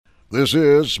This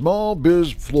is Small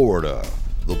Biz Florida,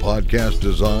 the podcast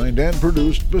designed and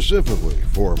produced specifically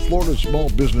for Florida small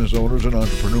business owners and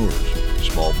entrepreneurs.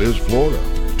 Small Biz Florida,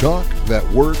 talk that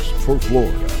works for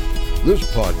Florida. This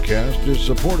podcast is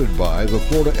supported by the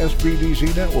Florida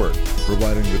SBDC Network,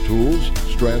 providing the tools,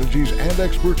 strategies, and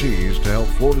expertise to help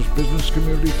Florida's business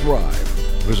community thrive.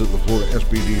 Visit the Florida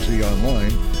SBDC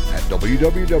online at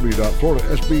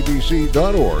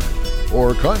www.floridasbdc.org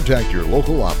or contact your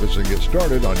local office and get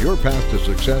started on your path to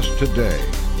success today.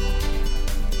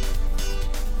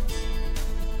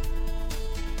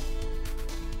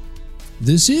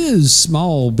 This is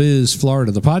Small Biz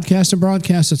Florida, the podcast and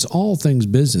broadcast that's all things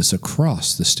business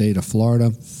across the state of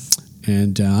Florida.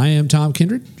 And I am Tom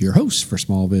Kindred, your host for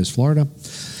Small Biz Florida.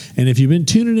 And if you've been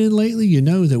tuning in lately, you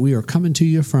know that we are coming to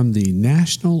you from the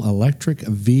National Electric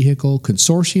Vehicle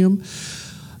Consortium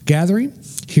gathering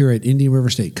here at Indian River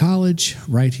State College,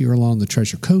 right here along the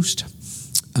Treasure Coast.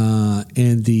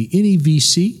 And the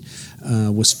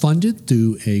NEVC was funded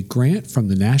through a grant from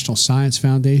the National Science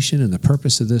Foundation, and the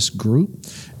purpose of this group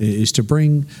is to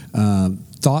bring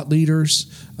thought leaders,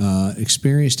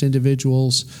 experienced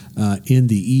individuals in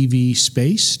the EV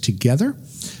space together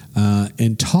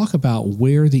and talk about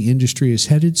where the industry is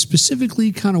headed,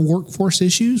 specifically kind of workforce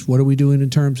issues. What are we doing in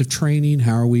terms of training?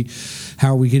 How are we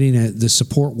getting the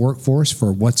support workforce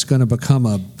for what's going to become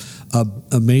a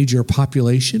major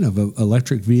population of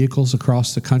electric vehicles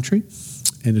across the country?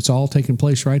 And it's all taking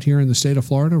place right here in the state of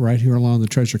Florida, right here along the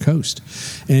Treasure Coast.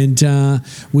 And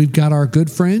we've got our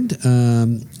good friend,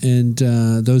 and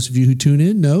those of you who tune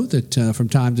in know that from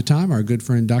time to time, our good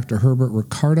friend Dr. Herbert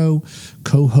Ricardo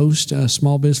co-hosts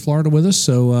Small Biz Florida with us.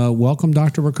 So welcome,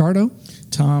 Dr. Ricardo.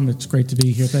 Tom, it's great to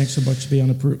be here. Thanks so much to be on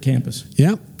the Peru campus.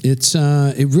 Yeah,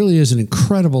 it really is an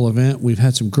incredible event. We've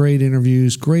had some great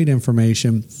interviews, great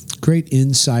information, great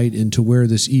insight into where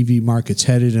this EV market's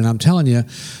headed. And I'm telling you,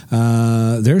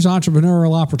 there's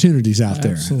entrepreneurial opportunities out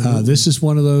there. This is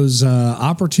one of those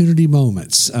opportunity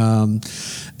moments. And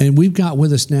we've got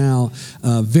with us now,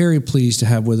 very pleased to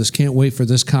have with us, can't wait for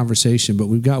this conversation, but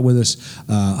we've got with us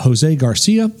Jose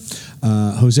Garcia.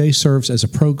 Jose serves as a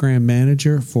program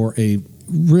manager for a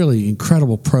really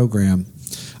incredible program.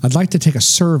 I'd like to take a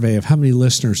survey of how many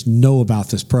listeners know about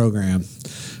this program.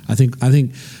 I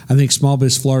think Small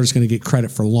Biz Florida is going to get credit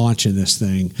for launching this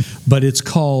thing, but it's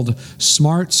called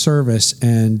Smart Service,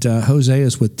 and Jose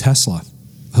is with Tesla.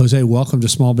 Jose, welcome to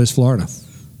Small Biz Florida.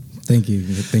 Thank you.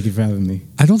 Thank you for having me.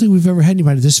 I don't think we've ever had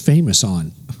anybody this famous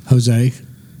on, Jose.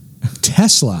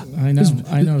 Tesla. I know.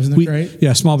 Isn't it great?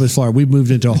 Yeah, Small Biz Florida. We've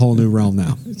moved into a whole new realm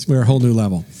now. We're a whole new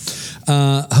level.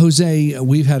 Jose,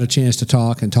 we've had a chance to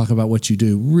talk about what you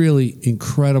do. Really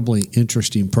incredibly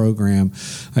interesting program.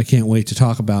 I can't wait to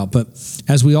talk about. But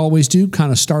as we always do,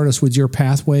 kind of start us with your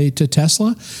pathway to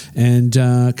Tesla and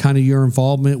kind of your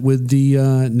involvement with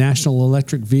the National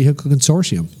Electric Vehicle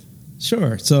Consortium.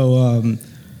 Sure. So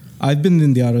I've been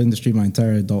in the auto industry my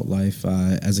entire adult life.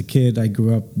 As a kid, I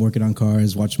grew up working on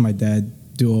cars, watching my dad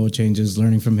do oil changes,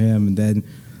 learning from him, and then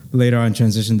later on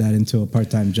transitioned that into a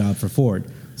part-time job for Ford.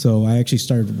 So I actually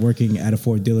started working at a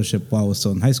Ford dealership while I was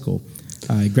still in high school.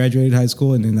 I graduated high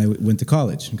school, and then I went to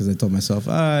college because I told myself,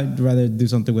 I'd rather do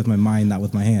something with my mind, not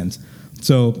with my hands.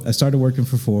 So I started working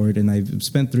for Ford, and I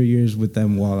spent 3 years with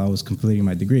them while I was completing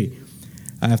my degree.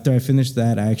 After I finished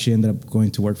that, I actually ended up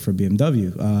going to work for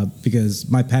BMW because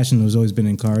my passion has always been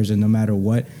in cars, and no matter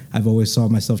what, I've always saw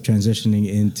myself transitioning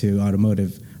into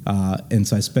automotive. And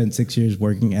so I spent 6 years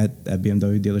working at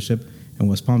BMW dealership in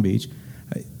West Palm Beach.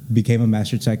 I became a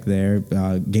master tech there,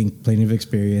 gained plenty of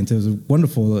experience. It was a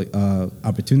wonderful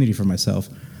opportunity for myself.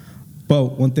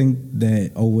 But one thing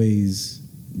that always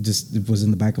just was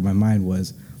in the back of my mind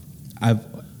was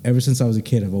ever since I was a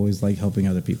kid, I've always liked helping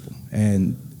other people.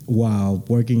 And while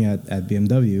working at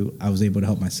BMW, I was able to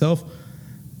help myself.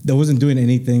 I wasn't doing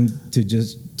anything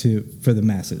for the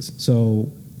masses.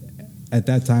 So at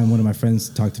that time, one of my friends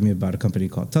talked to me about a company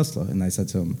called Tesla, and I said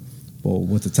to him, well,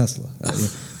 what's a Tesla?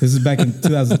 This is back in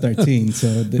 2013, so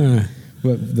I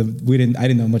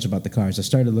didn't know much about the cars. I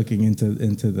started looking into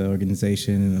the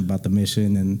organization and about the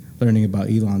mission and learning about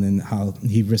Elon and how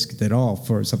he risked it all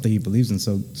for something he believes in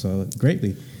so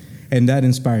greatly. And that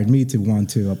inspired me to want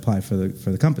to apply for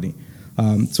the company.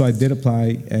 So I did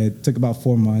apply. It took about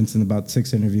 4 months and about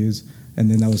 6 interviews, and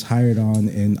then I was hired on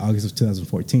in August of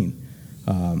 2014.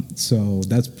 So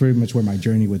that's pretty much where my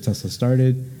journey with Tesla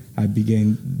started. I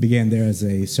began there as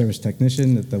a service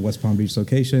technician at the West Palm Beach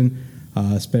location.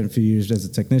 Spent a few years as a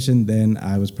technician. Then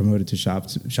I was promoted to shop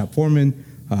foreman.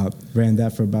 Ran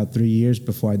that for about 3 years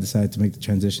before I decided to make the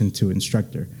transition to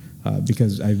instructor.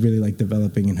 Because I really like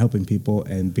developing and helping people,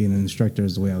 and being an instructor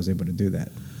is the way I was able to do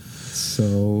that.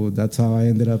 So that's how I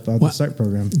ended up on the START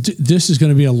program. This is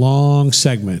going to be a long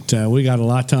segment. We got a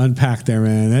lot to unpack there,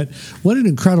 man. What an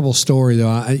incredible story, though.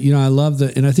 I love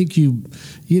that, and I think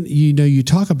you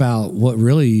talk about what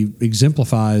really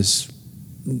exemplifies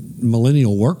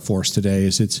millennial workforce today.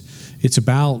 Is it's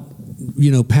about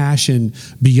passion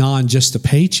beyond just the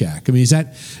paycheck. I mean, is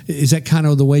that kind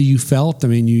of the way you felt? I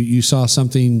mean, you saw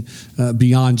something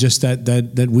beyond just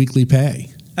that weekly pay.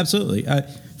 Absolutely.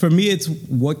 For me, it's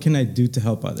what can I do to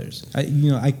help others?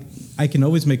 I can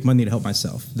always make money to help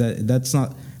myself. That's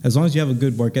not, as long as you have a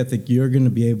good work ethic, you're going to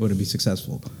be able to be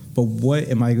successful. But what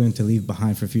am I going to leave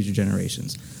behind for future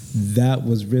generations? That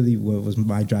was really what was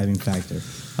my driving factor.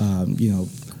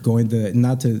 Going to,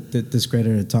 not to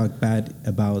discredit or talk bad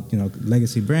about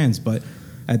legacy brands, but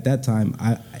at that time,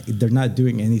 they're not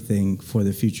doing anything for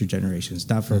the future generations,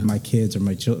 not for my kids or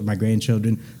my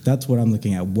grandchildren. That's what I'm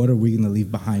looking at. What are we going to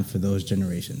leave behind for those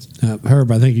generations?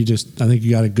 Herb, I think you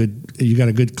got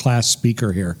a good class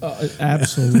speaker here.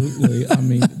 Absolutely. I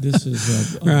mean, this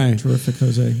is right. Terrific,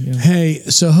 Jose. Yeah. Hey,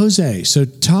 so Jose,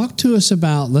 talk to us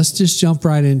about. Let's just jump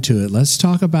right into it. Let's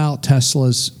talk about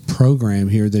Tesla's program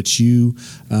here that you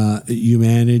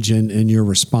manage and you're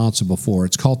responsible for.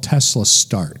 It's called Tesla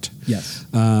Start. Yes.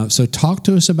 So talk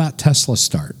to us about Tesla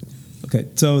Start. Okay,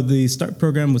 so the START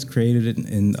program was created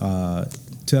in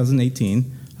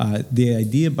 2018. The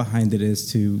idea behind it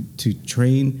is to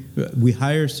train. We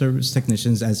hire service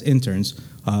technicians as interns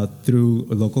through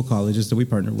local colleges that we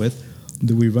partner with.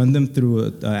 We run them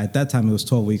through, at that time it was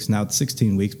 12 weeks, now it's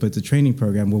 16 weeks, but it's a training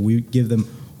program where we give them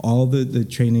all the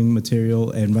training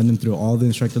material and run them through all the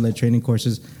instructor-led training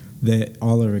courses that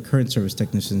all our current service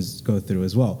technicians go through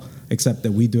as well, except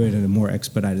that we do it in a more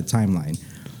expedited timeline.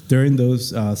 During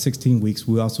those 16 weeks,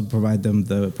 we also provide them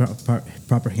the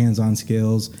proper hands-on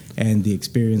skills and the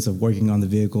experience of working on the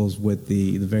vehicles with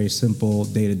the very simple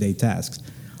day-to-day tasks.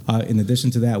 In addition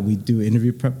to that, we do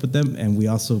interview prep with them, and we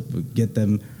also get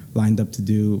them lined up to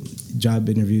do job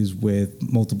interviews with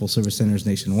multiple service centers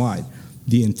nationwide.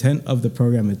 The intent of the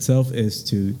program itself is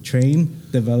to train,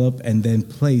 develop, and then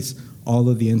place all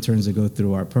of the interns that go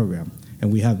through our program.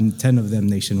 And we have 10 of them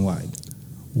nationwide.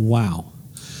 Wow.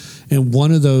 And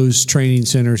one of those training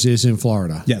centers is in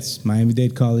Florida. Yes.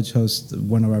 Miami-Dade College hosts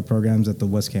one of our programs at the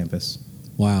West Campus.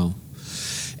 Wow.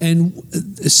 And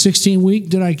 16-week,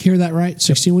 did I hear that right?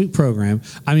 16-week program.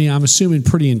 I mean, I'm assuming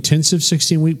pretty intensive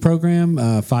 16-week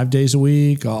program, 5 days a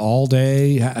week, all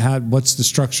day. What's the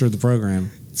structure of the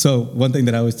program? So one thing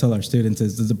that I always tell our students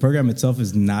is that the program itself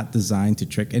is not designed to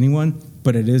trick anyone,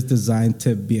 but it is designed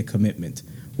to be a commitment.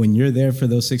 When you're there for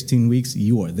those 16 weeks,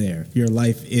 you are there. Your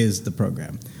life is the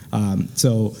program.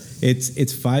 So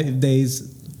it's 5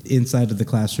 days inside of the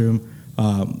classroom,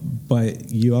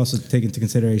 but you also take into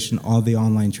consideration all the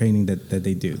online training that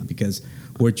they do, because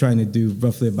we're trying to do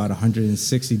roughly about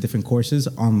 160 different courses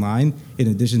online in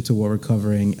addition to what we're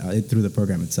covering through the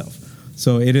program itself.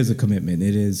 So it is a commitment.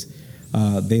 It is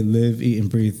they live, eat, and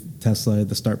breathe Tesla,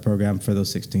 the START program, for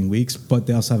those 16 weeks, but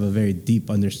they also have a very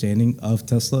deep understanding of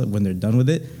Tesla when they're done with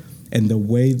it. And the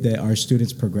way that our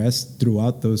students progress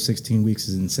throughout those 16 weeks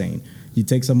is insane. You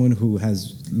take someone who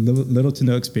has little to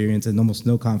no experience and almost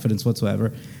no confidence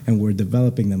whatsoever, and we're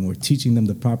developing them. We're teaching them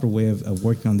the proper way of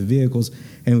working on the vehicles,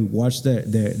 and we watch their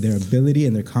ability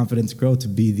and their confidence grow to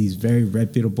be these very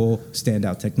reputable,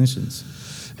 standout technicians.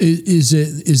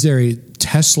 Is there a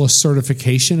Tesla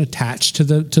certification attached to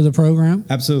the program?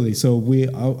 Absolutely. So we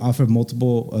offer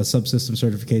multiple subsystem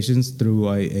certifications through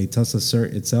a Tesla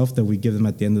cert itself that we give them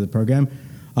at the end of the program.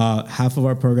 Half of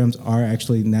our programs are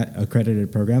actually net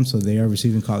accredited programs, so they are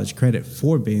receiving college credit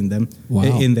for being them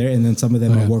in there, and then some of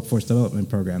them are workforce development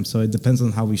programs. So it depends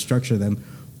on how we structure them,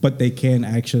 but they can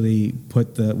actually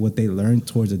put what they learn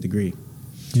towards a degree.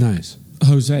 Nice.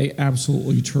 Jose,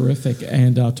 absolutely terrific,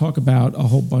 and talk about a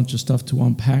whole bunch of stuff to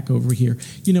unpack over here.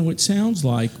 You know, it sounds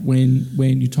like when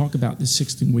you talk about this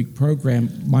 16-week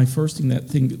program, my first thing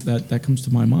that comes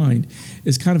to my mind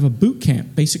is kind of a boot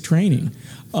camp, basic training.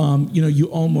 You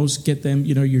almost get them,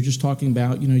 you're just talking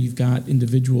about, you've got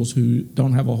individuals who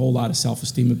don't have a whole lot of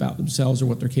self-esteem about themselves or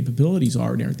what their capabilities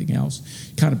are and everything else.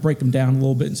 Kind of break them down a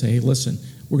little bit and say, hey, listen,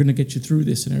 we're going to get you through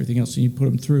this and everything else, and you put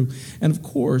them through. And of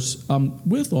course,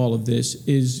 with all of this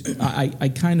is I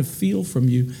kind of feel from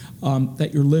you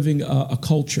that you're living a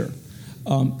culture.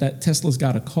 That Tesla's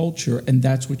got a culture, and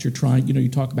that's what you're trying. You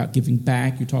talk about giving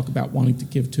back. You talk about wanting to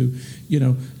give to.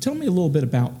 Tell me a little bit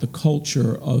about the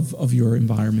culture of your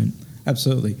environment.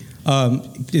 Absolutely.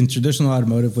 In traditional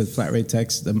automotive with flat rate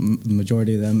techs, the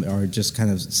majority of them are just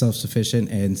kind of self-sufficient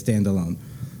and standalone.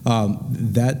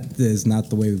 That is not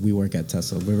the way we work at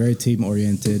Tesla. We're very team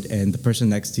oriented, and the person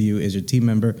next to you is your team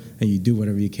member, and you do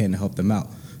whatever you can to help them out.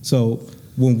 So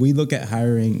when we look at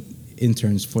hiring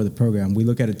interns for the program, we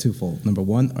look at it twofold. Number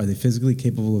one, are they physically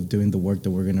capable of doing the work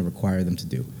that we're going to require them to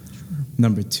do? Sure.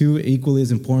 Number two, equally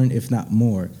as important, if not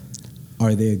more,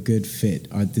 are they a good fit?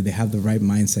 Do they have the right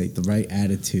mindset, the right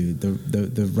attitude,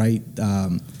 the right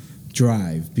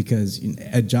drive? Because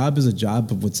a job is a job,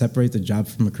 but what separates a job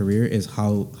from a career is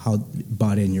how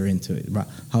bought in you're into it, right?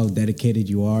 How dedicated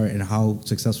you are, and how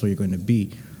successful you're going to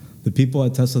be. The people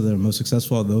at Tesla that are most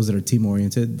successful are those that are team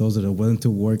oriented, those that are willing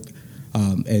to work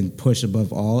and push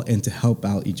above all, and to help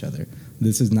out each other.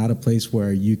 This is not a place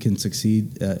where you can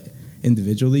succeed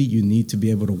individually. You need to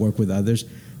be able to work with others,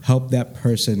 help that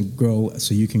person grow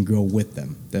so you can grow with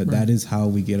them. That is how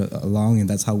we get along, and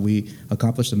that's how we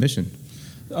accomplish the mission.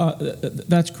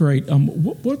 That's great.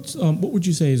 What would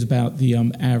you say is about the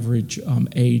average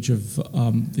age of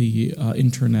the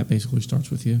intern that basically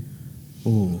starts with you?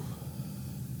 Ooh.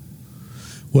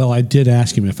 Well, I did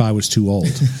ask him if I was too old.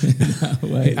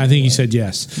 I think he said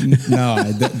yes. No,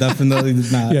 I definitely did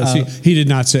not. Yes, he did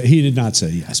not say. He did not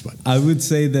say yes. But I would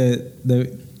say that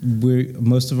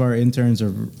most of our interns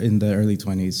are in the early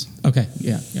 20s. Okay,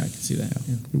 yeah, I can see that.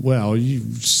 Yeah. Well,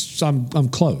 I'm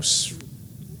close.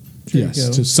 There Yes, you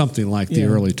go. to something like the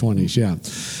early 20s. Yeah.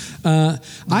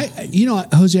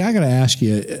 Jose, I got to ask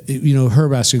you.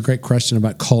 Herb asked a great question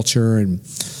about culture, and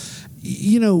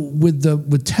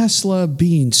with Tesla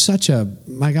being such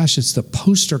it's the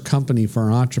poster company for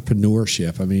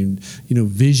entrepreneurship. I mean,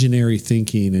 visionary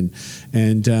thinking,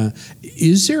 and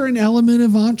is there an element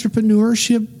of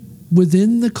entrepreneurship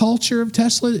within the culture of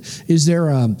Tesla? Is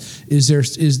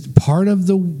part of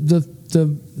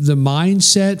the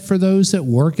mindset for those that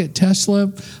work at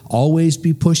Tesla always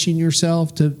be pushing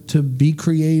yourself to be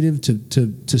creative,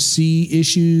 to see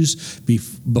issues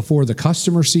before the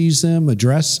customer sees them,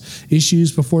 address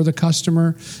issues before the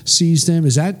customer sees them?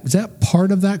 Is that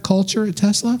part of that culture at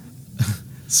Tesla?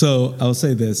 So I'll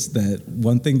say this, that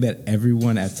one thing that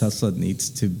everyone at Tesla needs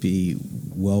to be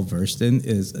well versed in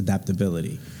is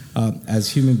adaptability. As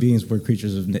human beings, we're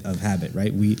creatures of habit,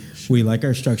 right? We like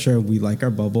our structure, we like our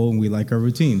bubble, and we like our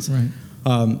routines. Right.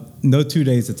 No 2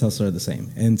 days at Tesla are the same,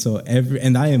 and so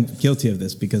and I am guilty of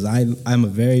this because I'm a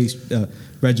very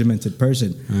regimented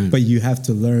person. Right. But you have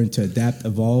to learn to adapt,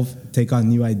 evolve, take on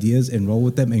new ideas, and roll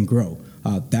with them and grow.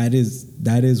 That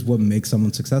is what makes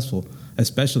someone successful,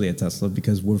 especially at Tesla,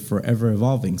 because we're forever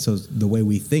evolving. So the way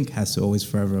we think has to always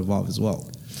forever evolve as well.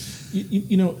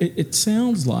 It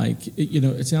sounds like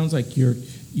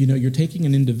you're taking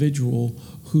an individual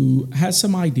who has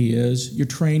some ideas, you're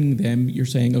training them, you're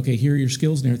saying, okay, here are your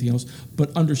skills and everything else,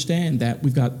 but understand that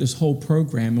we've got this whole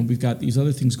program and we've got these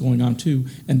other things going on too,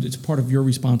 and it's part of your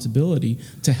responsibility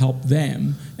to help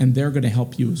them, and they're going to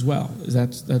help you as well.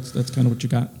 That's kind of what you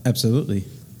got. Absolutely.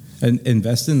 And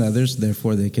invest in others,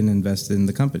 therefore they can invest in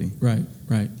the company. Right.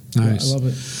 Nice. Yeah, I love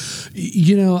it.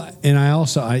 And I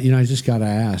also, I just got to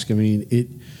ask. I mean,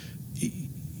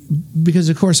 because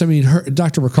of course,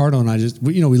 Dr. Ricardo and I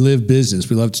we live business.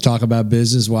 We love to talk about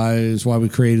business. It's why we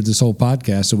created this whole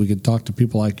podcast, so we could talk to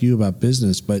people like you about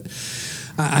business. But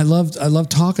I love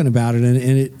talking about it, and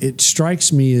it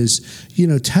strikes me as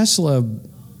Tesla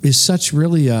is such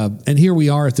really and here we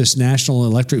are at this National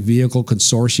Electric Vehicle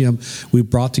Consortium. We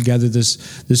brought together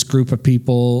this group of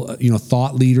people,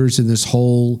 thought leaders in this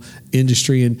whole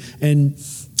industry, and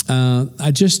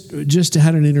I just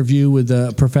had an interview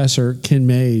with Professor Ken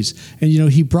Mays, and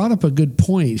he brought up a good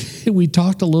point. We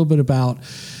talked a little bit about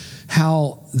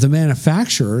how the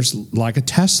manufacturers, like a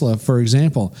Tesla, for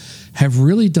example, have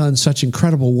really done such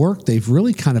incredible work. They've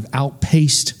really kind of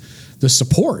outpaced the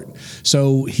support.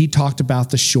 So he talked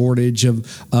about the shortage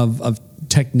of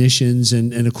technicians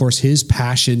and of course his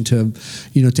passion to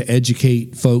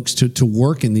educate folks to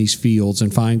work in these fields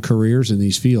and find careers in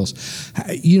these fields.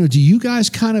 Do you guys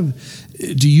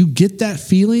do you get that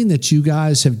feeling that you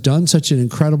guys have done such an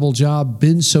incredible job,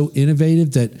 been so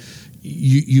innovative that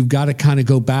you've got to kind of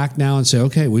go back now and say,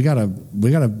 okay, we got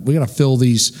to fill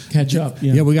these, catch up.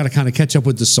 Yeah, we got to kind of catch up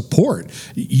with the support.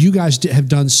 You guys have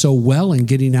done so well in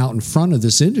getting out in front of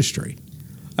this industry.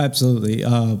 Absolutely.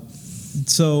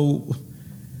 So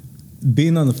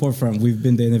being on the forefront, we've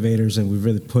been the innovators, and we've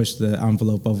really pushed the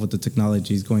envelope of what the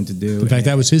technology is going to do. In fact,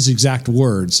 that was his exact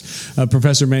words.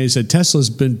 Professor May said Tesla's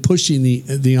been pushing the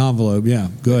envelope. Yeah,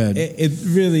 go ahead. It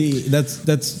really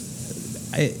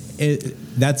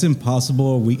that's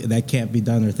impossible. That can't be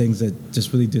done, or things that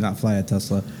just really do not fly at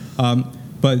Tesla.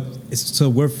 So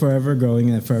we're forever growing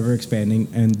and forever expanding,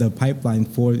 and the pipeline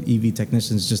for EV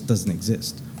technicians just doesn't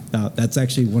exist. That's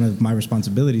actually one of my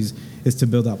responsibilities, is to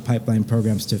build out pipeline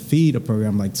programs to feed a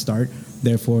program like START.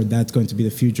 Therefore, that's going to be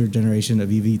the future generation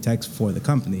of EV techs for the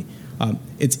company.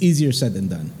 It's easier said than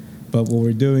done. But what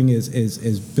we're doing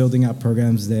is building out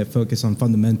programs that focus on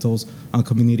fundamentals, on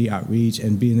community outreach,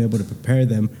 and being able to prepare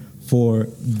them for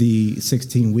the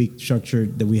 16-week structure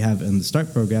that we have in the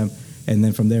START program. And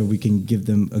then from there, we can give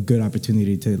them a good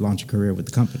opportunity to launch a career with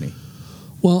the company.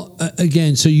 Well,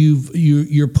 again, so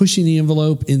you're pushing the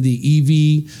envelope in the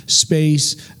EV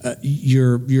space.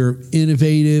 You're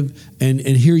innovative, and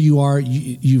here you are.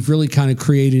 You've really kind of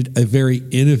created a very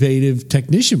innovative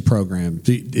technician program.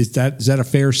 Is that a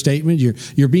fair statement?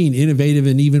 You're being innovative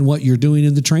in even what you're doing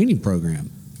in the training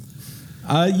program.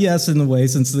 Yes, in a way,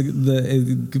 since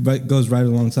it goes right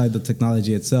alongside the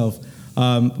technology itself.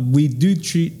 We do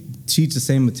teach the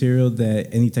same material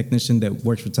that any technician that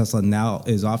works for Tesla now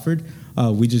is offered.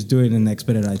 We just do it in an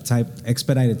expedited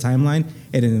timeline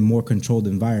and in a more controlled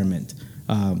environment,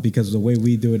 because the way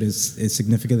we do it is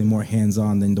significantly more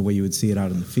hands-on than the way you would see it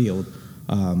out in the field.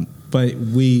 But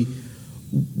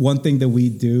one thing that we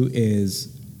do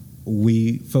is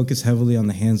we focus heavily on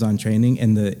the hands-on training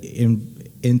and the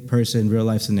in-person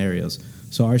real-life scenarios.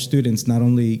 So our students not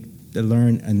only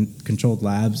learn in controlled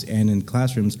labs and in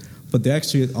classrooms, but they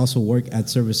actually also work at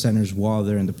service centers while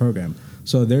they're in the program.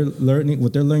 So they're learning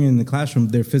what they're learning in the classroom,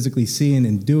 they're physically seeing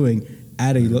and doing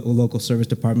at a local service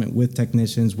department with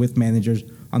technicians, with managers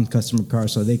on customer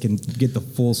cars, so they can get the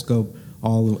full scope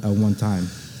all at one time.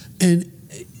 And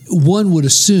one would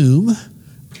assume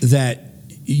that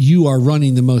you are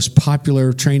running the most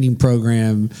popular training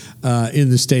program in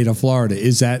the state of Florida.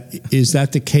 Is that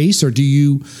the case, or do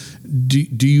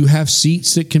you have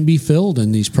seats that can be filled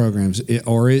in these programs,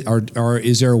 or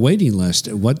is there a waiting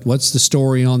list? What's the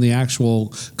story on the actual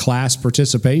class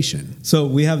participation? So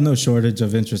we have no shortage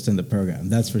of interest in the program,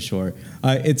 that's for sure.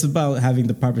 It's about having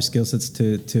the proper skill sets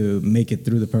to make it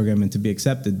through the program and to be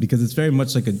accepted, because it's very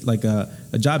much like a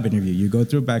job interview. You go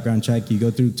through a background check, you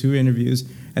go through 2 interviews,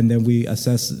 and then we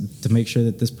assess to make sure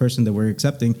that this person that we're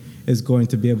accepting is going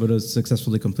to be able to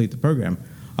successfully complete the program.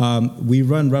 We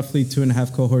run roughly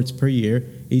 2.5 cohorts per year.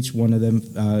 Each one of them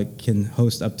can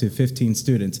host up to 15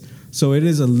 students. So it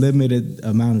is a limited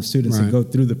amount of students that go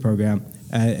through the program,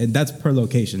 and that's per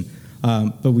location.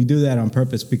 But we do that on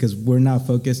purpose because we're not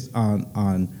focused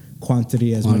on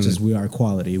quantity as much as we are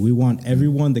quality. We want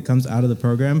everyone that comes out of the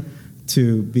program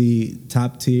to be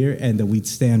top tier and that we'd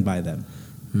stand by them.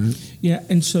 Yeah,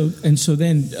 and so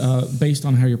then, based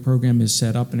on how your program is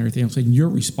set up and everything else, you're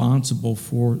responsible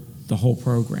for the whole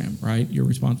program, right? You're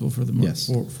responsible for the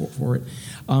for it.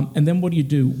 And then what do you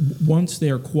do once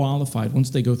they're qualified? Once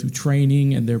they go through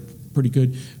training and they're pretty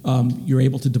good, you're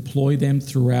able to deploy them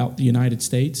throughout the United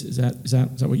States. Is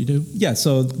that what you do? Yeah.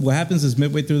 So what happens is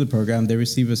midway through the program, they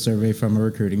receive a survey from a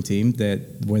recruiting team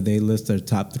where they list their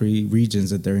top 3 regions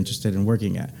that they're interested in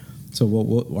working at. So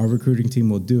what our recruiting team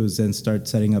will do is then start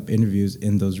setting up interviews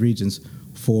in those regions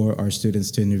for our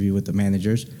students to interview with the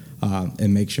managers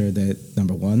and make sure that,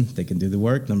 number 1, they can do the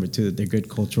work, number 2, that they're a good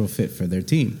cultural fit for their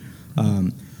team.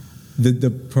 The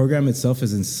program itself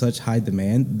is in such high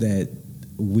demand that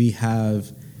we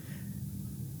have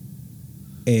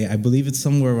I believe it's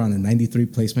somewhere around a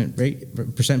 93% placement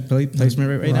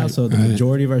rate right now. So the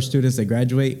majority of our students that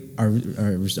graduate are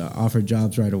offered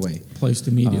jobs right away, placed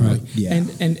immediately. Yeah.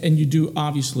 And you do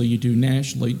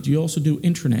nationally. Do you also do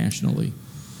internationally?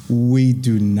 We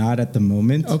do not at the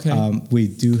moment. Okay. We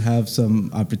do have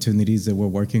some opportunities that we're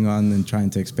working on and trying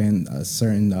to expand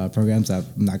certain programs I'm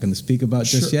not going to speak about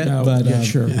just yet. No, but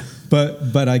sure.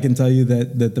 But I can tell you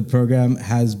that the program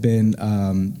has been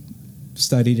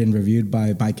studied and reviewed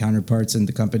by my counterparts in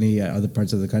the company at other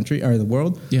parts of the country or the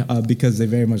world, because they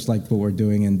very much like what we're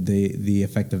doing and the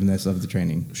effectiveness of the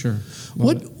training. Sure.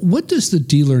 What does the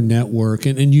dealer network,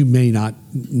 and you may not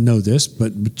know this,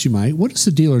 but you might, what does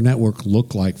the dealer network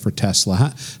look like for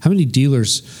Tesla? How many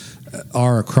dealers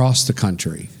are across the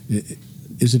country?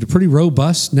 Is it a pretty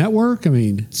robust network? I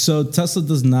mean, so Tesla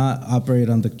does not operate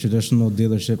on the traditional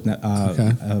dealership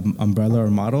umbrella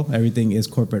or model. Everything is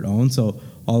corporate owned. So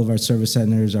all of our service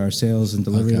centers, our sales and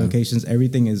delivery locations,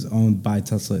 everything is owned by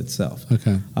Tesla itself.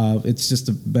 Okay. It's just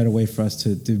a better way for us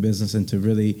to do business and to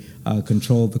really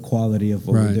control the quality of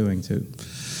what we're doing too.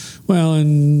 Well,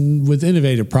 and with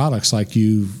innovative products like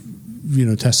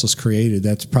Tesla's created,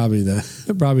 that's probably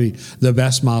the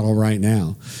best model right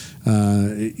now.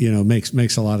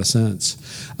 Makes a lot of sense.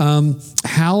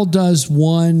 How does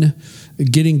one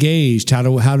get engaged? How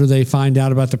do they find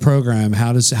out about the program?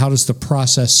 How does the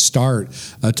process start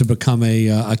to become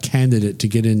a candidate to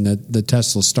get in the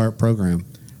Tesla Start program?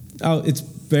 Oh, it's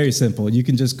very simple. You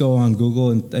can just go on Google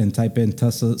and type in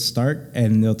Tesla Start,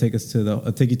 and they'll take you to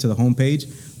the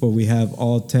homepage where we have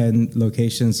all 10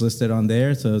 locations listed on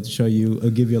there. So it'll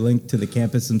give you a link to the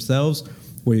campus themselves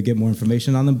where you get more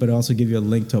information on them, but it'll also give you a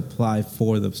link to apply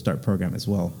for the START program as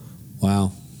well.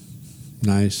 Wow.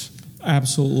 Nice.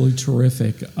 Absolutely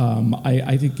terrific.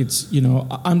 I think it's,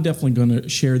 I'm definitely going to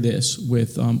share this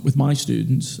with my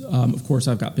students. Of course,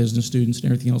 I've got business students and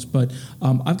everything else, but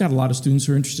I've got a lot of students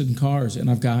who are interested in cars, and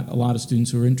I've got a lot of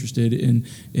students who are interested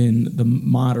in the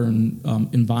modern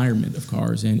environment of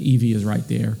cars, and EV is right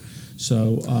there.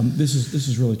 So this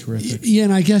is really terrific. Yeah,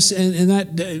 and I guess and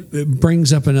that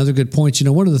brings up another good point.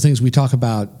 One of the things we talk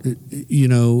about,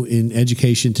 in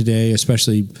education today,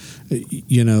 especially,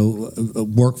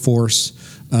 workforce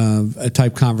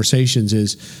type conversations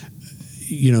is,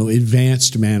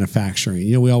 advanced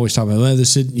manufacturing. We always talk about,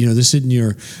 this isn't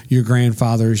your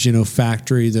grandfather's,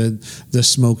 factory, the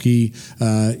smoky,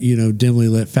 dimly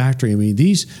lit factory. I mean,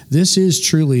 this is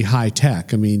truly high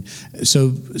tech. I mean,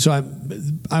 so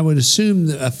I would assume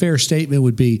that a fair statement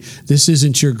would be, this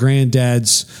isn't your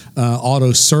granddad's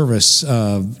auto service,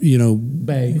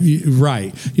 bay.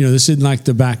 Right. This isn't like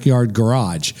the backyard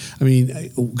garage. I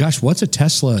mean, gosh, what's a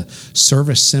Tesla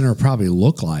service center probably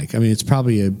look like? I mean, it's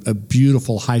probably a beautiful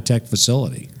high-tech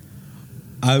facility.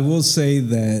 I will say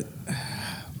that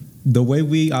the way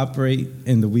we operate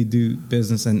and the we do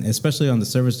business, and especially on the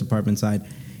service department side,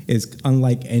 is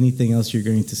unlike anything else you're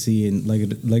going to see in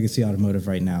legacy automotive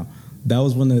right now. That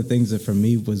was one of the things that for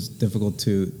me was difficult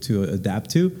to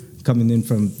adapt to, coming in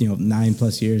from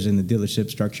 9+ years in the dealership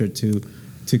structure to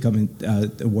come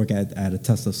and work at a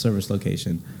Tesla service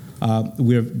location.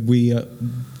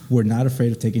 We're not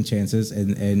afraid of taking chances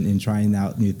and trying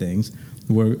out new things.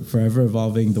 We're forever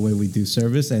evolving the way we do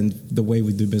service and the way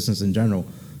we do business in general.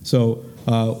 So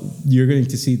you're going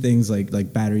to see things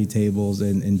like battery tables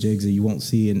and jigs that you won't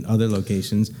see in other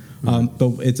locations. But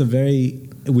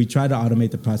we try to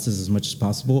automate the process as much as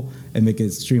possible and make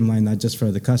it streamlined, not just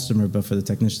for the customer, but for the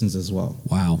technicians as well.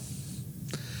 Wow.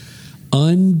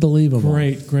 Unbelievable.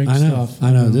 Great stuff.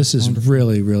 I know. This is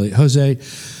really, really, Jose.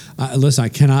 Listen, I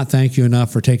cannot thank you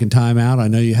enough for taking time out. I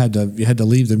know you had to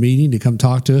leave the meeting to come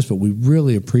talk to us, but we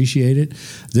really appreciate it.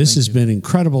 This has been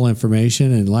incredible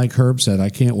information, and like Herb said, I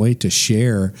can't wait to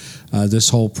share this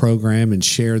whole program and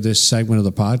share this segment of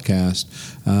the podcast.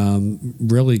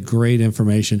 Really great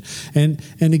information, and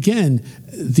again,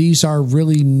 these are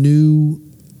really new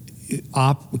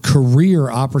career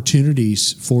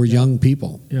opportunities for young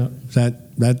people. Yeah.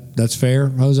 That's fair,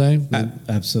 Jose?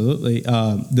 Absolutely.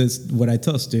 What I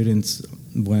tell students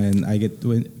when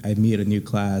I meet a new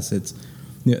class, it's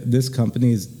this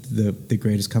company is the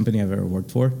greatest company I've ever worked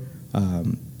for.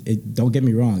 Don't get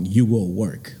me wrong, you will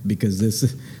work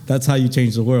because that's how you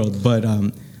change the world. But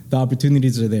the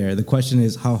opportunities are there. The question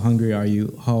is, how hungry are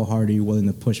you? How hard are you willing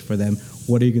to push for them?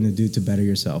 What are you going to do to better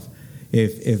yourself?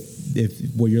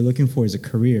 If what you're looking for is a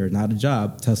career, not a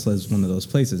job, Tesla is one of those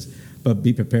places. But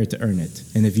be prepared to earn it,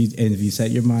 and if you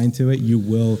set your mind to it, you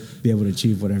will be able to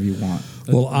achieve whatever you want.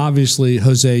 Well, obviously,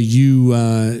 Jose, you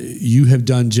have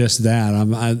done just that.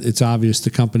 It's obvious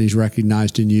the company's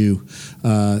recognized in you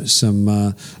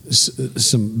some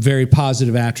very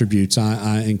positive attributes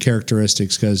and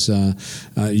characteristics because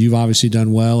you've obviously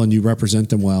done well and you represent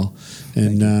them well.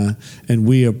 And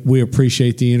we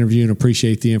appreciate the interview and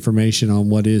appreciate the information on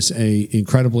what is a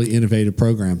incredibly innovative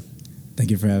program. Thank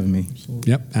you for having me.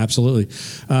 Absolutely. Yep, absolutely.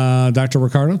 Dr.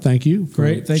 Ricardo, thank you for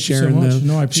Great. Thank sharing you so much.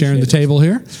 I appreciate sharing the table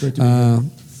here. It's great to be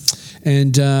here.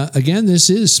 And again, this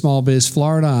is Small Biz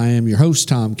Florida. I am your host,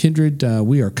 Tom Kindred.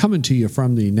 We are coming to you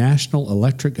from the National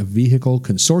Electric Vehicle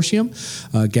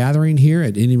Consortium, gathering here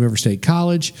at Indian River State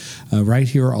College, right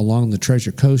here along the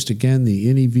Treasure Coast. Again, the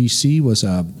NEVC was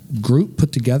a group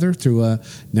put together through a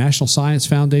National Science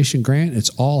Foundation grant.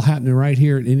 It's all happening right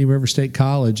here at Indian River State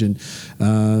College, and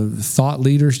thought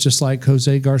leaders just like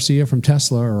Jose Garcia from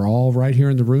Tesla are all right here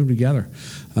in the room together.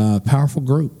 Powerful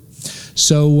group.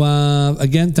 So,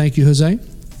 again, thank you, Jose,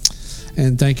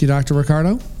 and thank you, Dr.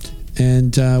 Ricardo.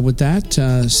 And with that,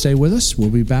 stay with us.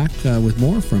 We'll be back with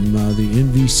more from the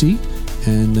NVC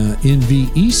and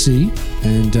NVEC,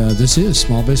 and this is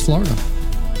Small Biz Florida.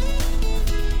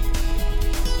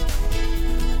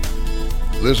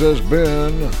 This has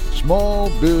been Small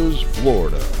Biz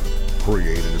Florida,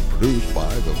 created and produced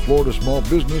by the Florida Small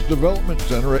Business Development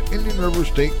Center at Indian River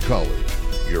State College.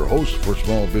 Your host for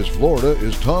Small Biz Florida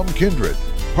is Tom Kindred.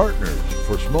 Partners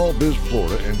for Small Biz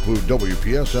Florida include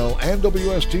WPSL and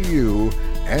WSTU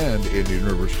and Indian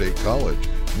River State College,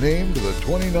 named the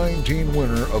 2019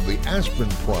 winner of the Aspen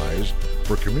Prize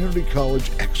for Community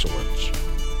College Excellence.